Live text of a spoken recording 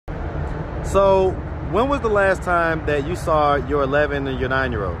So, when was the last time that you saw your 11 and your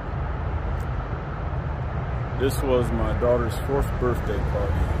 9-year-old? This was my daughter's 4th birthday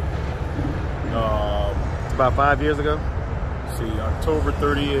party. It's about 5 years ago? See, October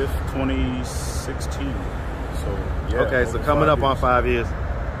 30th, 2016. So, yeah. Okay, so coming up on 5 years.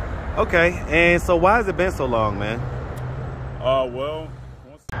 Okay, and so why has it been so long, man? Well...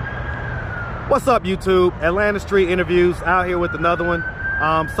 What's up, YouTube? Atlanta Street Interviews, out here with another one.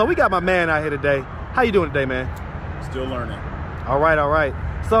 So we got my man out here today. How you doing today, man? Still learning. All right, all right.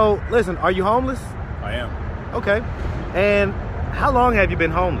 So, listen, are you homeless? I am. Okay. And how long have you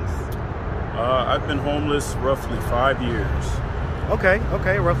been homeless? I've been homeless roughly 5 years. Okay,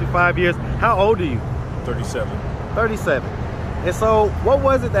 roughly 5 years. How old are you? 37. 37. And so, what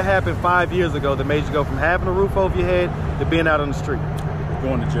was it that happened 5 years ago that made you go from having a roof over your head to being out on the street?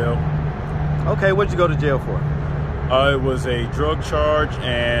 Going to jail. Okay, what'd you go to jail for? It was a drug charge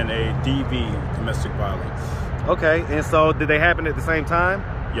and a DV, domestic violence. Okay, and so did they happen at the same time?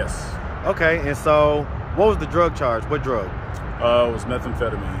 Yes. Okay, and so what was the drug charge? What drug? It was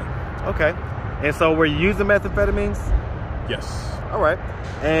methamphetamine. Okay, and so were you using methamphetamines? Yes. All right,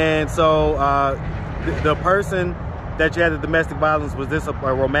 and so the person that you had the domestic violence, was this a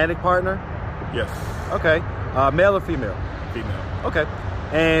romantic partner? Yes. Okay, male or female? Female. Okay,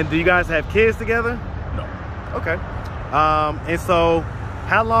 and do you guys have kids together? No. Okay, and so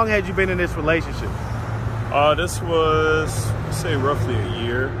how long had you been in this relationship? This was, let's say, roughly a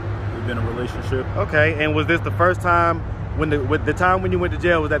year. We've been in a relationship. Okay, and was this the first time, when you went to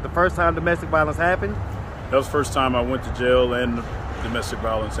jail, was that the first time domestic violence happened? That was the first time I went to jail, and domestic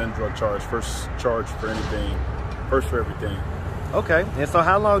violence and drug charge. First charge for anything. First for everything. Okay, and so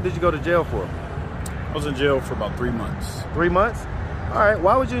how long did you go to jail for? I was in jail for about 3 months. 3 months? All right,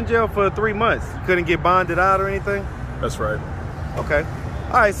 why was you in jail for 3 months? You couldn't get bonded out or anything? That's right. Okay.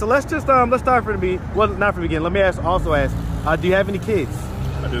 All right, so let's just let's start from the beginning. Well, not from the beginning. Let me also ask, do you have any kids?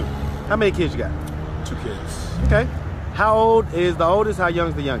 I do. How many kids you got? 2 kids. Okay. How old is the oldest? How young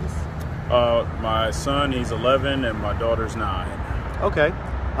is the youngest? My son, he's 11, and my daughter's 9. Okay.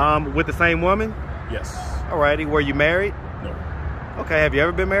 With the same woman? Yes. All righty. Were you married? No. Okay. Have you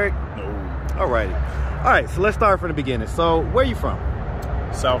ever been married? No. All righty. All right. So let's start from the beginning. So where are you from?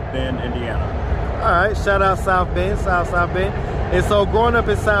 South Bend, Indiana. All right. Shout out South Bend, South Bend. And so growing up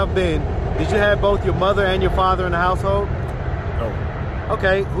in South Bend, did you have both your mother and your father in the household? No.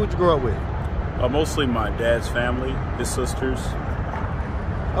 Okay. Who'd you grow up with? Mostly my dad's family, his sisters.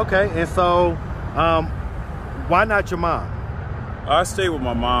 Okay. And so why not your mom? I stayed with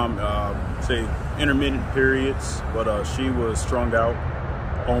my mom, say, intermittent periods, but she was strung out,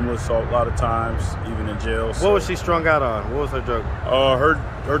 homeless a lot of times, even in jail. So, what was she strung out on? What was her drug?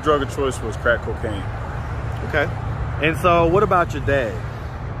 Her drug of choice was crack cocaine. Okay. And so what about your dad?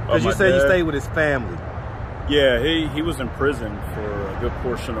 Because you said you stayed with his family. Yeah, he was in prison for a good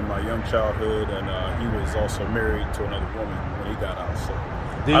portion of my young childhood, and he was also married to another woman when he got out. So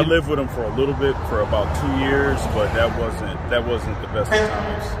I lived with him for a little bit, for about 2 years, but that wasn't the best of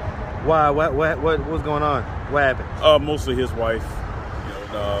times. Why? What was going on? What happened? Mostly his wife,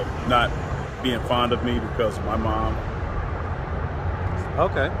 not being fond of me because of my mom.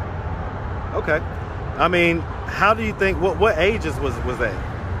 Okay. Okay. I mean, how do you think? What ages was that?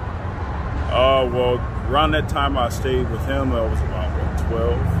 Well, around that time I stayed with him, I was about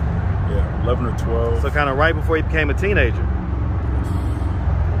 12. Yeah, 11 or 12. So kind of right before he became a teenager.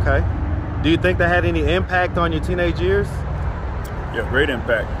 Okay. Do you think that had any impact on your teenage years? Yeah, great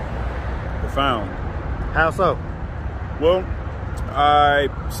impact. Profound. How so? Well, I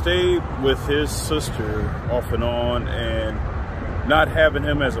stayed with his sister off and on, and not having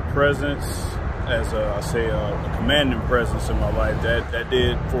him as a presence, as a commanding presence in my life, that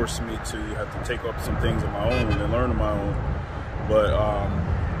did force me to have to take up some things of my own and learn on my own. But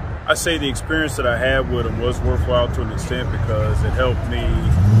I say the experience that I had with him was worthwhile to an extent because it helped me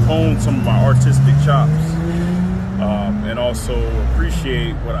hone some of my artistic chops, and also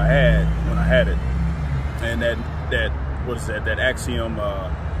appreciate what I had when I had it. And that axiom,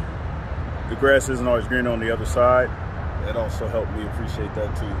 the grass isn't always green on the other side, that also helped me appreciate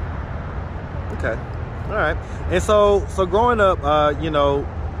that too. Okay. All right. And so growing up,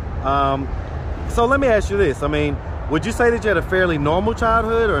 so let me ask you this. I mean, would you say that you had a fairly normal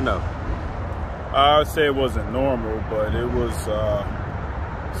childhood or no? I would say it wasn't normal, but it was,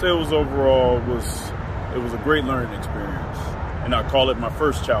 it was a great learning experience. And I call it my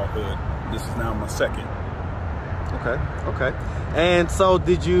first childhood. This is now my second. Okay. Okay. And so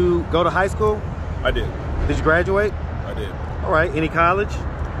did you go to high school? I did. Did you graduate? I did. All right. Any college?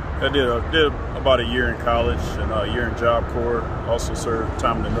 I did a about a year in college and a year in Job Corps. Also served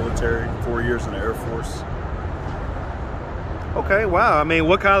time in the military, 4 years in the Air Force. Okay, wow. I mean,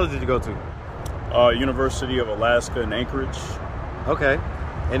 what college did you go to? University of Alaska in Anchorage. Okay.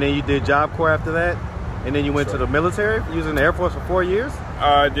 And then you did Job Corps after that? And then you went to the military? You was in the Air Force for 4 years?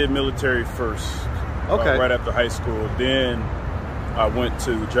 I did military first. Okay. Right after high school. Then I went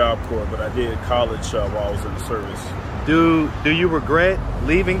to Job Corps, but I did college while I was in the service. Do you regret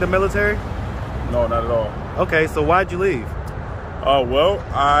leaving the military? No, not at all. Okay, so why'd you leave? Well,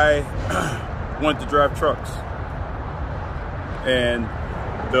 I went to drive trucks. And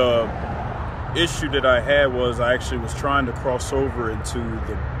the issue that I had was I actually was trying to cross over into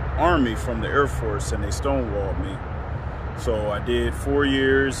the Army from the Air Force, and they stonewalled me. So I did 4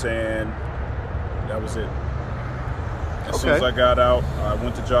 years, and that was it. As soon as I got out, I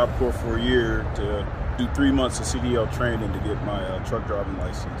went to Job Corps for a year to do 3 months of CDL training to get my truck driving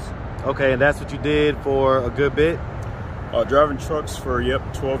license. Okay, and that's what you did for a good bit? Driving trucks for,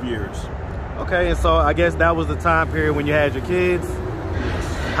 12 years. Okay, and so I guess that was the time period when you had your kids.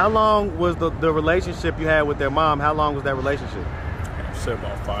 How long was the relationship you had with their mom? How long was that relationship? I'd say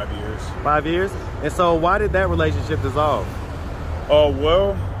about 5 years. 5 years? And so why did that relationship dissolve?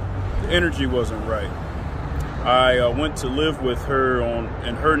 Well, the energy wasn't right. I went to live with her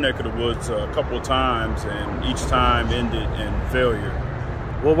in her neck of the woods a couple of times, and each time ended in failure.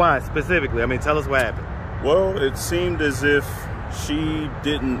 Well, why specifically? I mean, tell us what happened. Well, it seemed as if she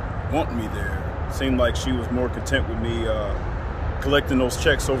didn't want me there. It seemed like she was more content with me collecting those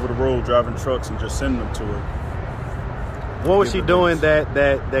checks over the road, driving trucks, and just sending them to her. What was she doing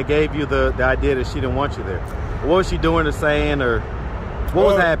that gave you the idea that she didn't want you there? What was she doing or saying, or what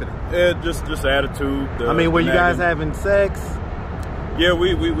was happening? Yeah, just attitude. I mean, were you guys having sex? Yeah,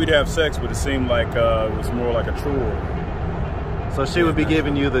 we'd have sex, but it seemed like it was more like a chore. So she would be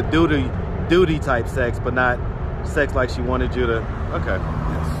giving you the duty type sex, but not sex like she wanted you to. Okay.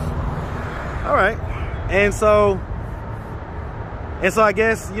 Yes. All right. And so I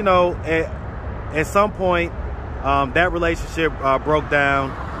guess, you know, at some point that relationship broke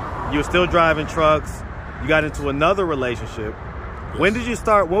down. You were still driving trucks. You got into another relationship. Yes. When did you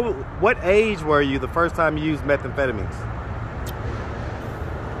start? What age were you the first time you used methamphetamines?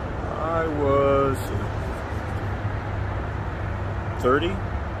 I was 30.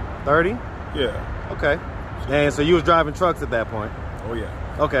 30? Yeah. Okay. And so you was driving trucks at that point? Oh, yeah.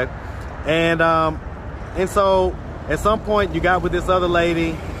 Okay. And so at some point you got with this other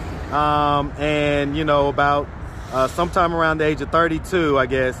lady, and, you know, about sometime around the age of 32, I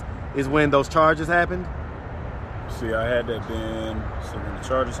guess, is when those charges happened? See, I had that been, so when the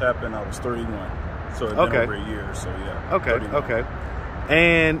charges happened, I was 31. So it had been over a year, so yeah. Okay, 31. okay.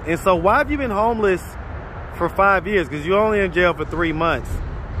 And so why have you been homeless for 5 years? Because you're only in jail for 3 months.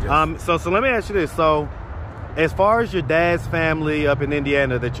 Yes. So let me ask you this. So as far as your dad's family up in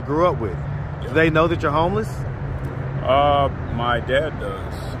Indiana that you grew up with, do they know that you're homeless? My dad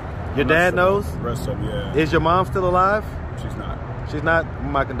does. Your dad knows? The rest of them, yeah. Is your mom still alive? She's not. She's not?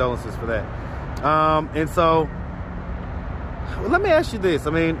 My condolences for that. And so, well, let me ask you this. I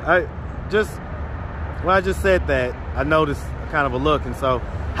mean, when I just said that, I noticed kind of a look. And so,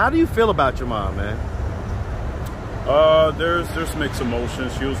 how do you feel about your mom, man? There's mixed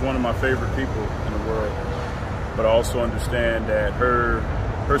emotions. She was one of my favorite people in the world. But I also understand that her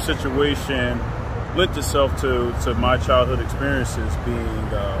situation lent itself to my childhood experiences being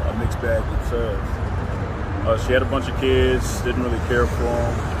a mixed bag themselves. She had a bunch of kids, didn't really care for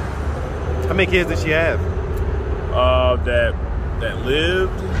them. How many kids did she have? That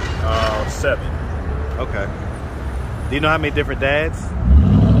lived, 7. Okay. Do you know how many different dads?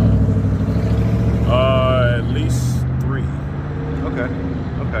 At least 3. Okay.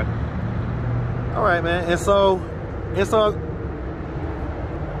 Okay. All right, man. And so,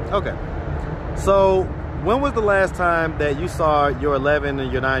 okay. So, when was the last time that you saw your 11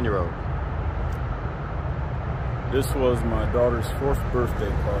 and your 9-year-old? This was my daughter's 4th birthday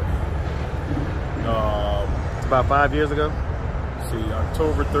party. It's about 5 years ago? See,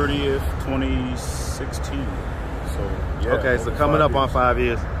 October 30th, 2016. So, yeah. Okay, so coming up on 5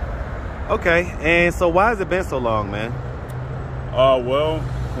 years. Okay, and so why has it been so long, man? Well,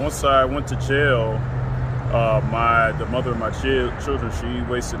 once I went to jail, the mother of my children, she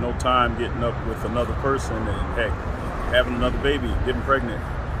wasted no time getting up with another person and, heck, having another baby, getting pregnant.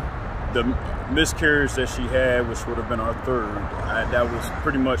 The miscarriage that she had, which would have been our 3rd, that was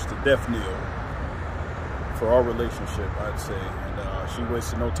pretty much the death knell for our relationship, I'd say. And she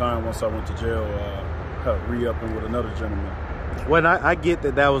wasted no time once I went to jail, re-upping with another gentleman. Well, I get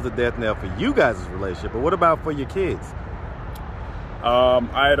that was the death knell for you guys' relationship, but what about for your kids?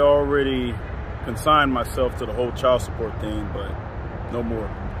 I had already consigned myself to the whole child support thing, but no more.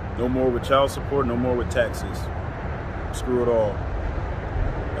 No more with child support, no more with taxes. Screw it all.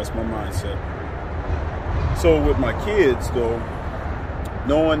 That's my mindset. So with my kids, though,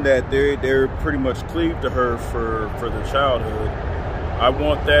 knowing that they're pretty much cleaved to her for their childhood, I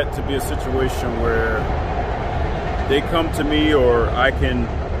want that to be a situation where they come to me, or I can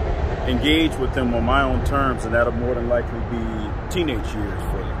engage with them on my own terms, and that'll more than likely be teenage years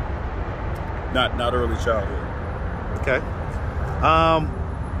for them, not early childhood. Okay.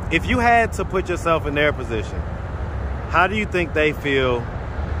 If you had to put yourself in their position, how do you think they feel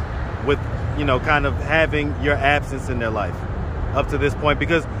with, you know, kind of having your absence in their life up to this point?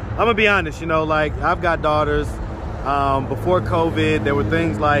 Because I'm gonna be honest, you know, like, I've got daughters. Before COVID, there were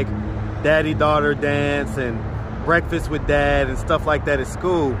things like daddy-daughter dance and breakfast with dad and stuff like that at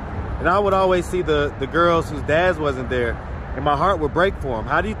school. And I would always see the girls whose dads wasn't there, and my heart would break for them.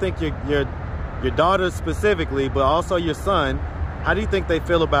 How do you think your daughters specifically, but also your son, how do you think they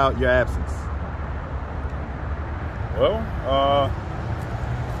feel about your absence? Well,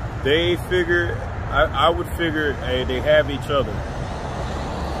 they figure, I would figure, hey, they have each other.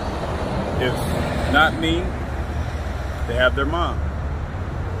 If not me, they have their mom.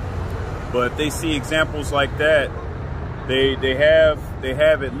 But if they see examples like that, they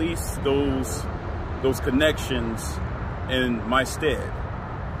have at least those connections in my stead.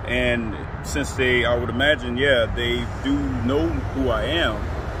 And since I would imagine, yeah, they do know who I am,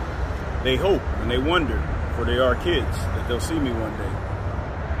 they hope and they wonder, for they are kids, that they'll see me one day.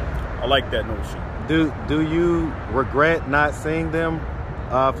 I like that notion. Do you regret not seeing them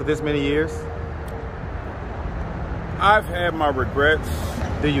for this many years? I've had my regrets.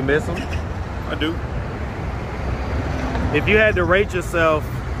 Do you miss them? I do. If you had to rate yourself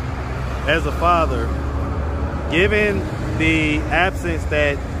as a father, given the absence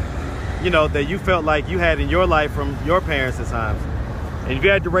that, you know, that you felt like you had in your life from your parents at times, and if you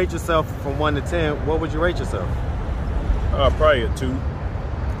had to rate yourself from 1 to 10, what would you rate yourself? Probably a 2.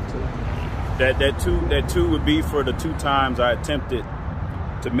 That two would be for the 2 times I attempted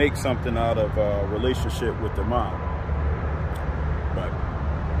to make something out of a relationship with their mom. But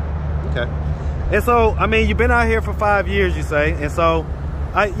okay. And so, I mean, you've been out here for 5 years, you say, and so,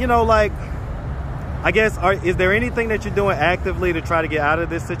 you know, like, I guess, is there anything that you're doing actively to try to get out of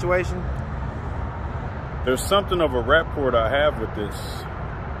this situation? There's something of a rapport I have with this.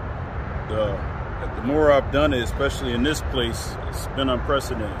 The more I've done it, especially in this place, it's been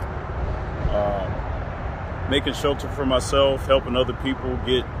unprecedented. Making shelter for myself, helping other people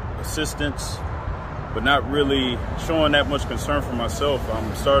get assistance, but not really showing that much concern for myself.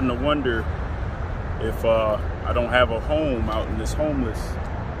 I'm starting to wonder if I don't have a home out in this homeless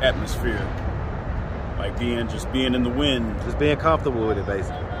atmosphere. Like just being in the wind. Just being comfortable with it,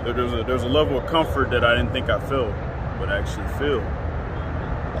 basically. There's a level of comfort that I didn't think I felt, but I actually feel.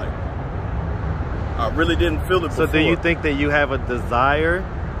 Like, I really didn't feel it before. So do you think that you have a desire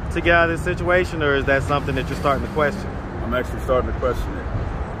to get out of this situation, or is that something that you're starting to question? I'm actually starting to question it.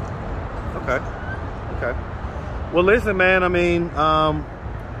 Okay. Okay. Well, listen, man, I mean,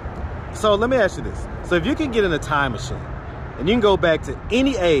 so let me ask you this. So if you can get in a time machine, and you can go back to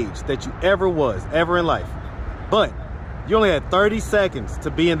any age that you ever in life, but you only had 30 seconds to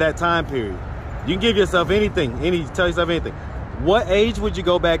be in that time period. You can give yourself anything, tell yourself anything. What age would you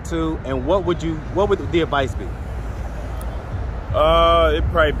go back to, and what would the advice be?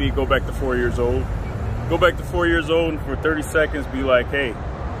 It'd probably be go back to 4 years old. Go back to 4 years old, and for 30 seconds be like, hey,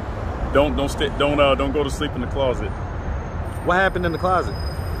 don't go to sleep in the closet. What happened in the closet?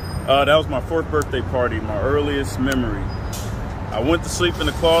 That was my 4th birthday party, my earliest memory. I went to sleep in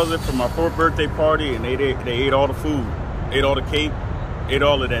the closet for my 4th birthday party, and they ate all the food, ate all the cake, ate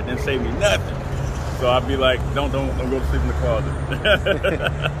all of that, didn't save me nothing. So I'd be like, don't go to sleep in the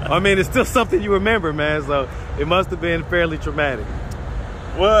closet. I mean, it's still something you remember, man, so it must have been fairly traumatic.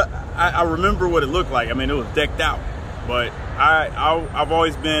 Well, I remember what it looked like. I mean, it was decked out, but I've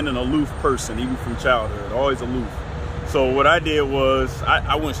always been an aloof person, even from childhood, always aloof. So what I did was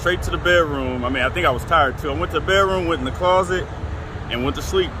I went straight to the bedroom. I mean, I think I was tired too. I went to the bedroom, went in the closet, and went to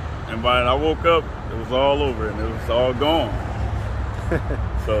sleep. And by the time I woke up, it was all over and it was all gone.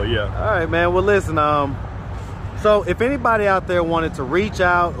 So yeah. All right, man. Well, listen. So if anybody out there wanted to reach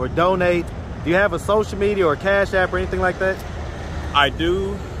out or donate, do you have a social media or a Cash App or anything like that? I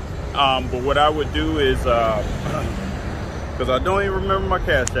do, but what I would do is, because I don't even remember my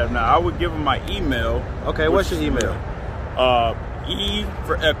Cash App now, I would give them my email. Okay, what's your email? E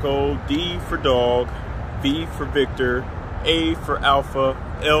for Echo, D for Dog, V for Victor, A for Alpha,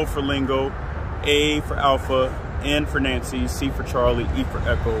 L for Lingo, A for Alpha, N for Nancy, C for Charlie, E for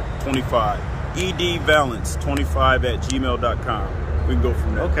Echo, 25 edvalence25@gmail.com. We can go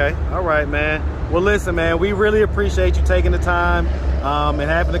from there. Okay. All right, man. Well, listen, man, we really appreciate you taking the time and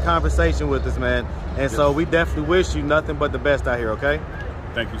having a conversation with us, man. And so we definitely wish you nothing but the best out here, okay?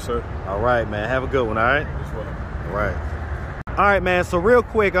 Thank you, sir. All right, man. Have a good one, all right? As well. All right. All right, man. So real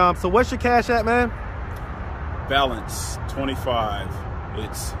quick, so what's your Cash App, man? Valance25.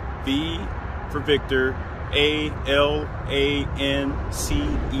 It's V for Victor,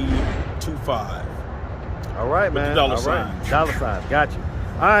 ALANCE25. All right, man. With the dollar all right. sign. Dollar signs. Got you.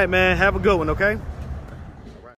 All right, man. Have a good one, okay?